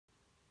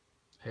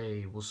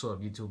Hey, what's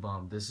up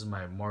YouTube? This is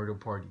my Mario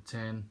Party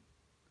 10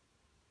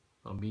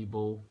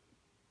 Amiibo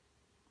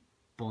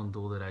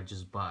bundle that I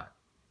just bought.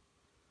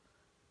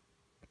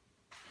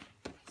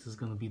 This is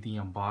gonna be the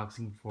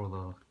unboxing for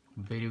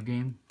the video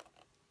game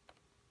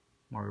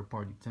Mario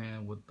Party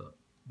 10 with the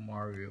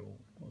Mario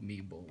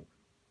Amiibo.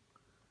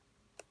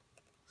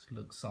 This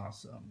looks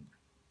awesome.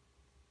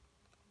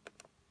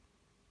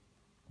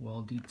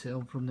 Well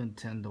detailed from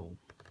Nintendo.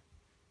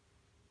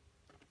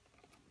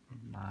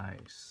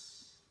 Nice.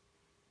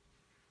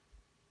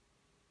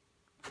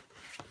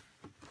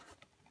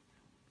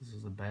 This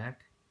is the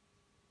back.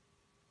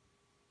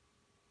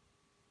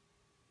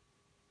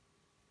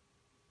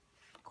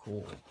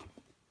 Cool.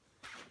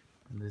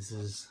 And this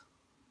is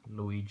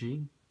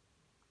Luigi.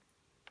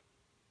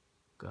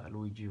 Got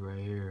Luigi right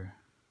here.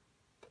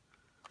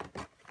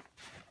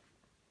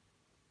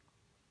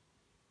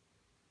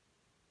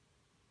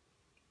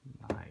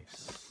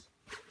 Nice.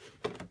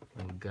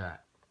 And we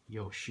got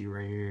Yoshi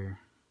right here.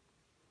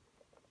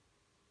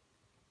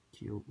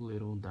 Cute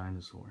little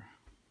dinosaur.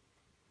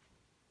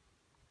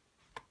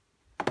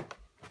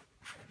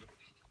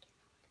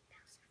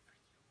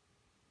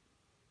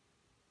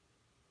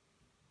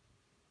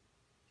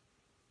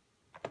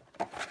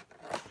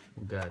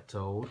 We got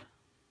Toad.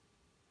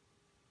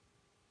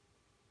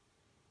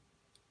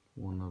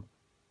 One of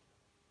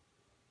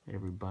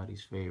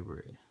everybody's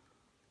favorite.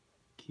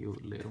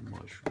 Cute little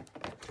mushroom.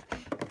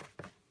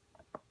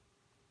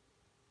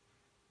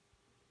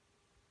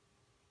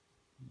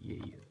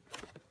 Yeah.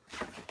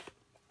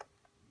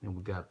 Then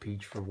we got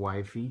Peach for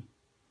wifey.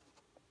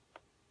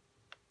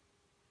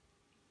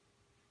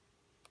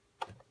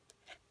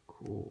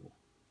 Cool.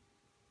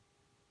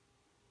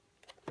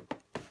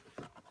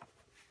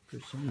 For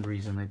some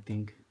reason, I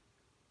think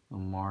the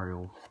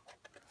Mario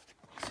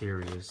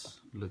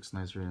series looks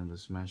nicer than the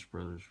Smash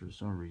Brothers for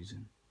some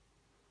reason.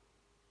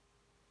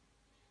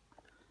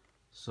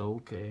 So,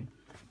 okay.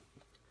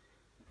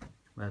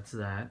 That's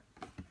that.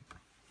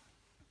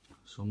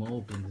 So I'm gonna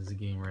open this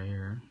game right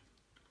here.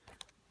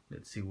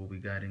 Let's see what we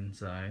got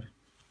inside.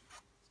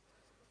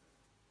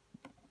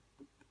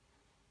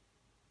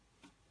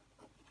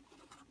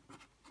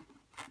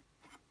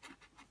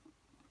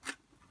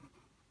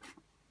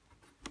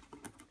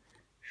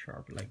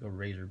 Sharp like a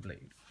razor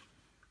blade.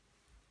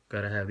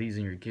 Gotta have these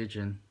in your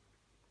kitchen.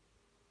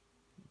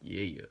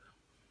 Yeah.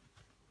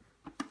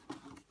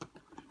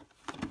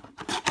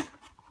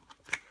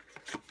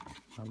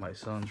 Not my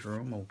son's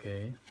room.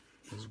 Okay.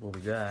 This is what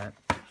we got.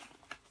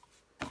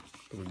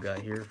 What we got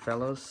here,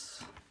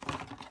 fellas?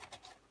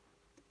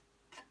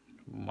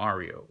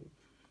 Mario.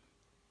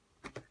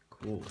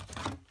 Cool.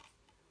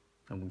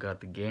 And we got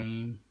the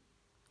game.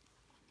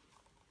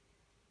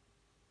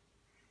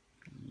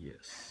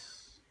 Yes.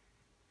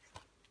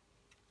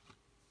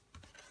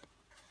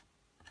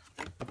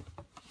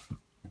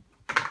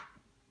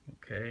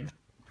 Okay.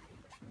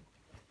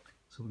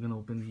 So we're gonna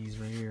open these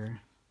right here.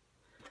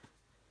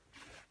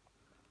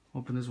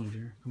 Open this one,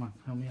 Jerry. Come on,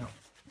 help me out.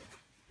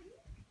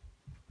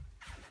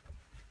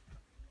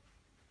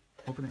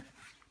 Open it.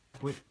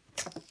 Quick.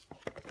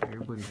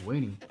 Everybody's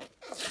waiting.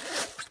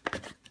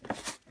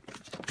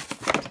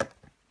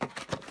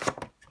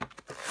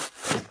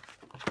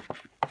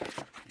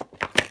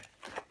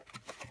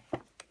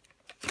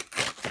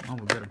 Oh,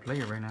 we gotta play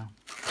it right now.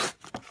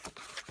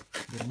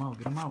 Get him out,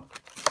 get him out.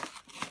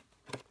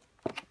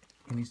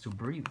 He needs to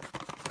breathe.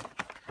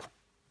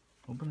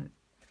 Open it.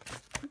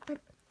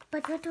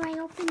 But what do I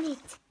open it?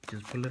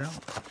 Just pull it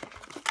out.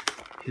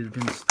 He's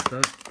been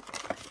stuck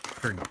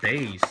for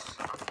days.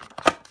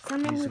 So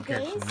many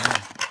days?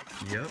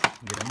 Yep,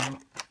 get him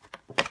out.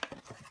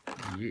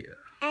 Yeah.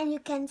 And you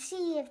can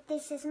see if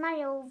this is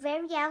Mario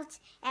very out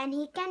and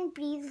he can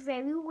breathe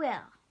very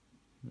well.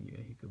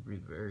 Yeah, he could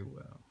breathe very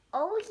well.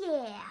 Oh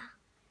yeah.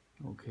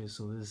 Okay,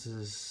 so this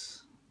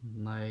is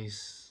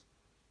nice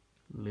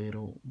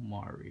little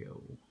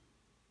Mario.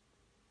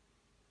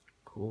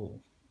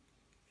 Cool.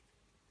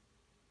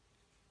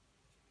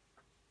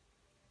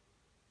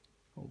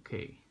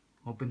 Okay,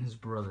 open his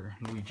brother,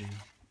 Luigi.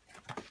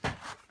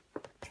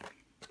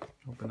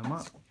 Open him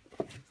up.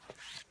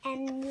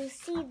 And you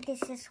see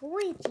this is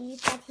Luigi,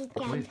 but he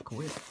can...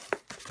 Quit.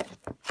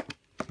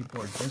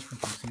 People are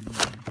desperate to see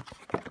Luigi.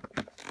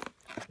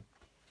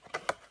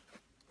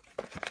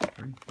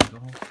 Hurry, go.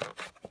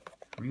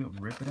 Hurry up,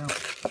 rip it out.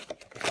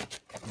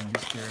 Don't be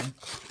scared.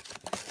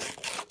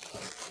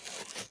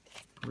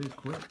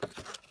 Quit.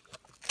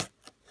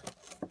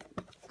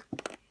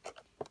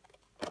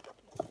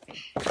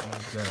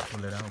 You gotta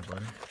pull it out,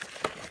 buddy.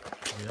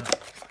 Yeah.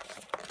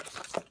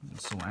 I'm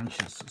so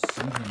anxious to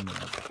see him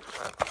now.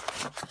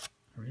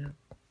 Hurry up.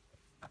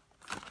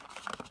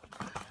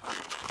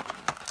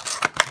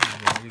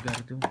 What do you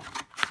gotta do?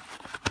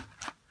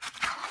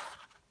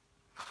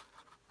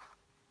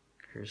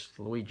 Here's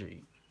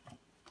Luigi.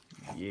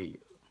 Yeah.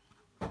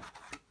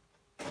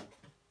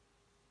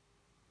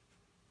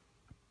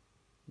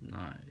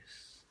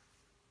 Nice.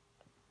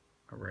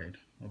 Alright,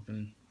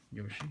 open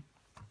Yoshi.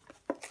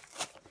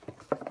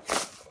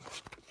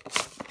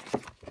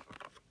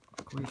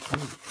 Quick.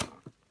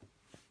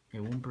 It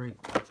won't break.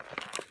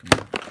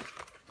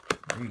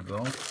 There you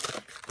go.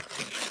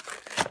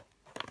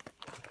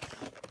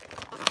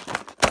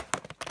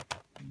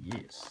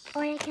 Yes.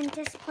 Or I can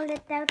just pull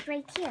it out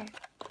right here.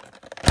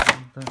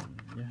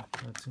 Yeah,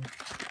 that's it.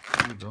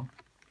 There you go.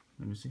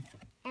 Let me see.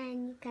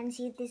 And you can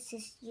see this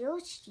is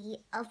Yoshi,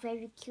 a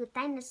very cute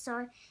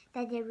dinosaur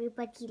that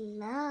everybody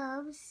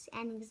loves,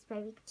 and he's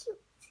very cute.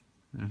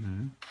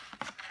 Mm-hmm.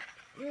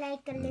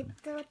 Like a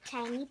little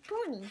tiny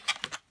pony.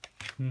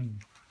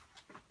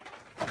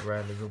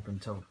 Right, let's open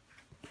toe.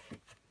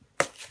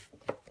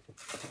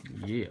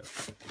 Yeah.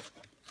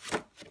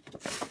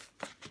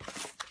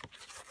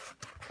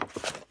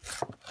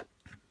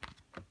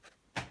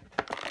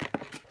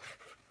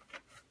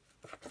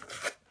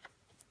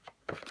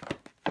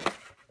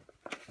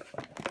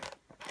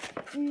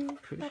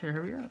 Pretty sure,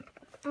 hurry up.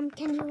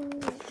 Can you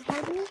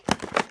help me?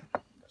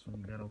 That's when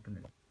you gotta open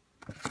it.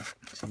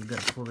 So you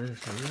gotta pull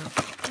this, hurry up.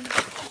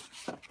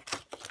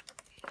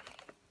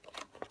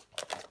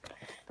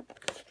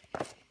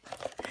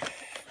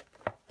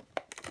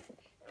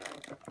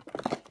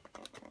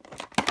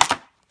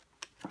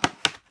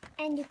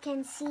 And you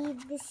can see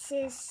this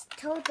is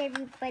Toad,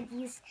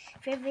 everybody's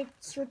favorite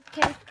cute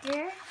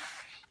character.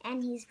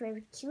 And he's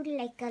very cute,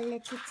 like a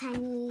little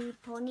tiny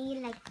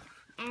pony,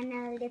 and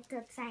a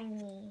little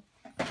tiny,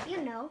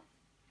 giant.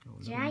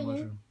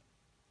 Mushroom.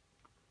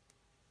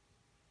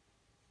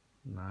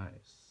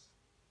 Nice.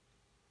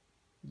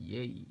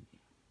 Yay.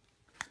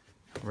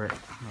 Right,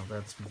 now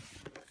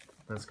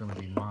that's gonna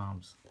be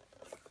Mom's.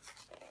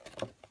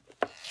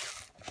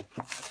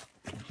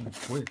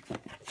 Quick.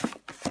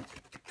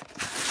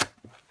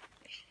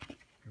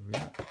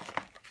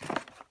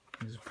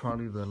 This is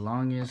probably the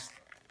longest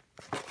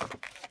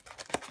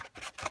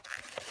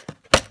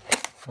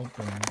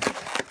open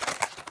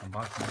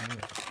unboxing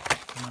yet.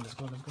 Come on, let's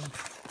go.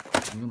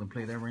 I'm gonna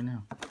play that right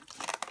now.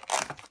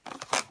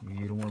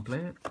 You don't wanna play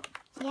it?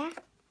 Yeah.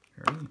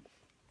 Hurry.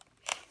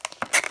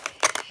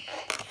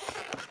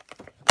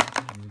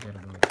 You gotta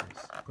go like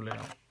this. Pull it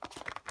out.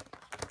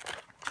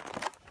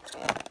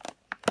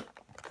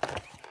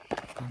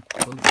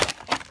 Pull it.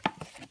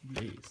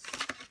 Yes.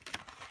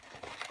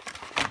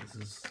 This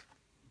is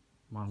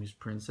Mommy's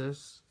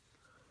princess.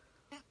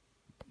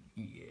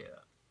 Yeah.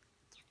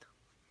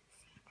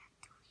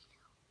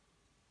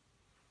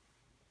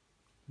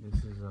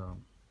 This is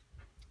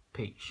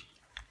Peach.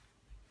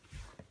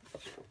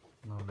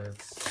 Now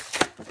let's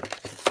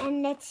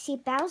see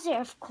Bowser,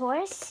 of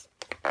course.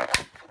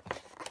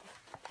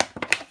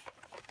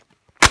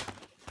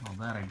 Now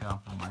that I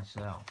got for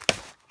myself.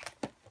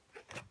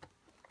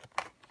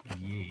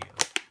 Yeah.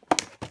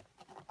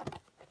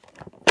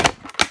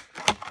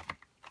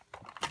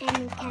 And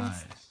you can.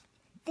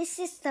 This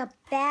is the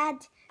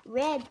bad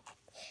red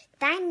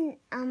Bowser.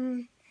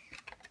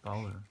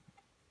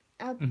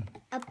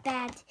 A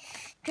bad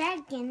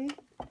dragon.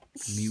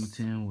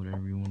 Mutant,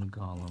 whatever you want to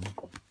call him.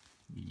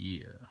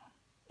 Yeah.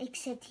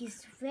 Except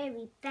he's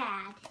very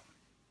bad.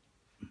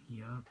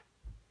 Yup.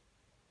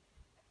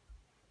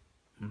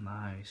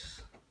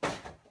 Nice.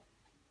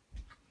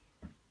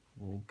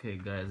 Okay,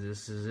 guys,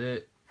 this is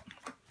it.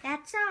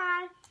 That's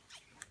all.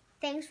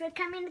 Thanks for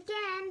coming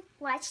again.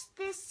 Watch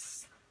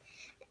this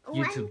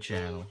YouTube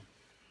channel.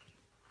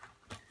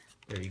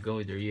 There you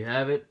go. There you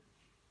have it.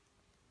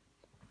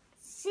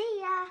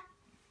 See ya.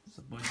 It's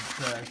a bunch of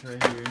trash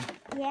right here.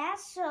 Yeah,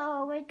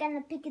 so we're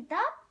gonna pick it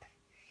up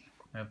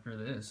after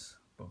this.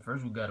 But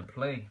first we gotta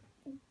play.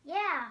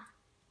 Yeah.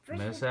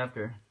 That's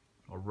after.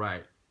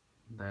 Alright.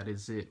 That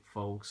is it,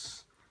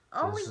 folks.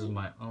 This is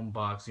my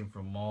unboxing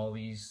from all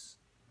these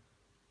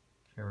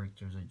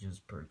characters I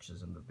just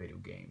purchased in the video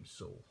game.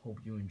 So hope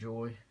you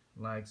enjoy.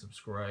 Like,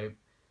 subscribe,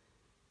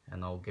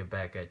 and I'll get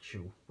back at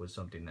you with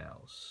something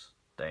else.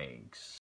 Thanks.